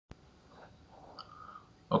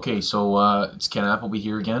Okay, so it's Ken Appleby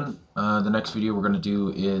here again. The next video we're going to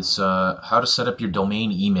do is how to set up your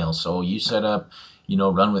domain email. So you set up,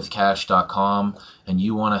 runwithcash.com, and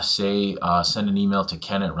you want to say send an email to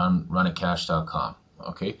Ken at runatcash.com.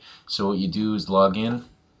 Okay, so what you do is log in,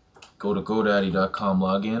 go to GoDaddy.com,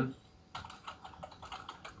 log in.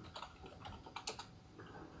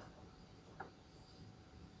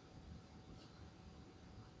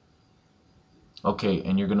 Okay,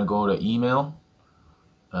 and you're going to go to email.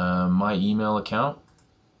 My email account.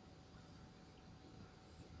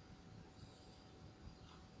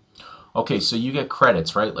 Okay, so you get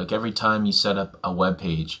credits, right? Like every time you set up a web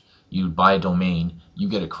page, you buy a domain, you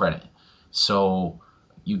get a credit. So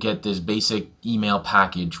you get this basic email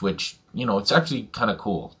package, which, it's actually kind of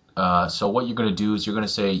cool. So what you're going to do is you're going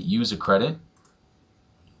to say use a credit.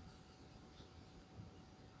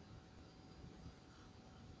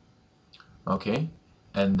 Okay,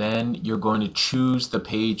 and then you're going to choose the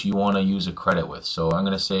page you want to use a credit with. So I'm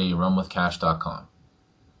going to say runwithcash.com.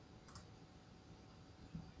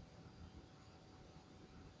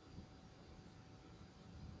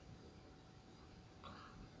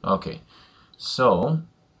 Okay, so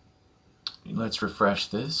let's refresh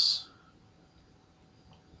this.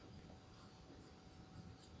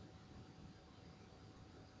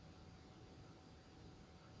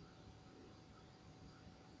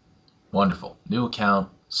 Wonderful. New account,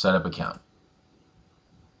 set up account.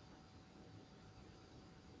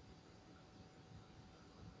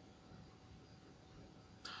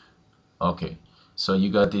 Okay, so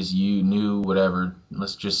you got this new whatever.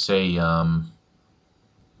 Let's just say add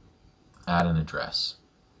an address.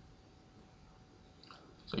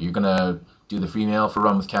 So you're gonna do the free mail for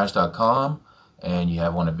runwithcash.com, and you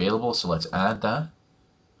have one available. So let's add that.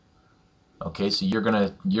 Okay, so you're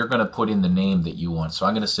gonna put in the name that you want. So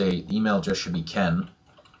I'm gonna say the email address should be Ken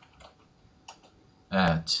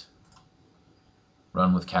at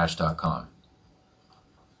runwithcash.com.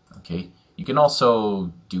 Okay, you can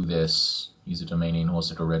also do this, use a domain name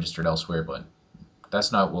hosted or registered elsewhere, but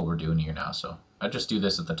that's not what we're doing here now. So I just do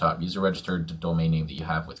this at the top. Use a registered domain name that you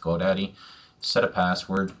have with GoDaddy. Set a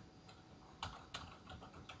password.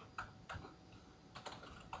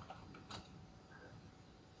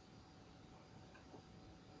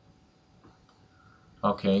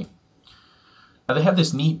 Okay. Now they have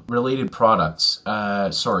this neat related products.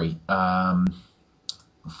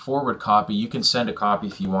 Forward copy. You can send a copy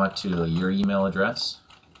if you want to your email address.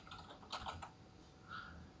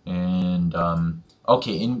 And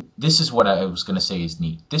okay, and this is what I was going to say is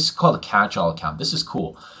neat. This is called a catch-all account. This is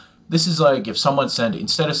cool. This is like if someone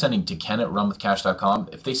instead of sending to Ken at runwithcash.com,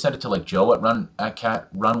 if they send it to like Joe at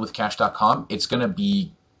runwithcash.com, it's going to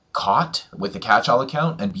be caught with the catch-all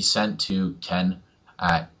account and be sent to Ken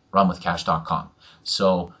at runwithcash.com.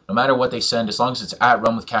 So no matter what they send, as long as it's at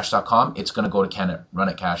runwithcash.com, it's going to go to Ken at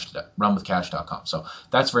runwithcash.com. So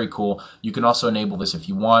that's very cool. You can also enable this if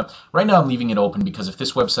you want. Right now I'm leaving it open because if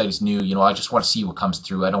this website is new, I just want to see what comes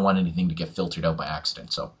through. I don't want anything to get filtered out by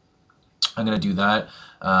accident. So I'm going to do that.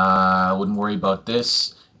 I wouldn't worry about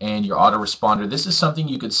this. And your autoresponder, this is something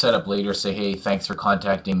you could set up later. Say, hey, thanks for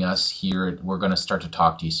contacting us here. We're going to start to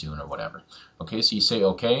talk to you soon or whatever. Okay, so you say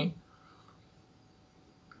okay.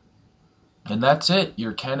 And that's it.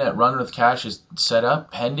 Your Ken at Run with Cash is set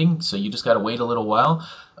up, pending. So you just got to wait a little while.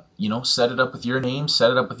 Set it up with your name, set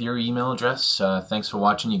it up with your email address. Thanks for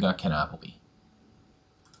watching. You got Ken Appleby.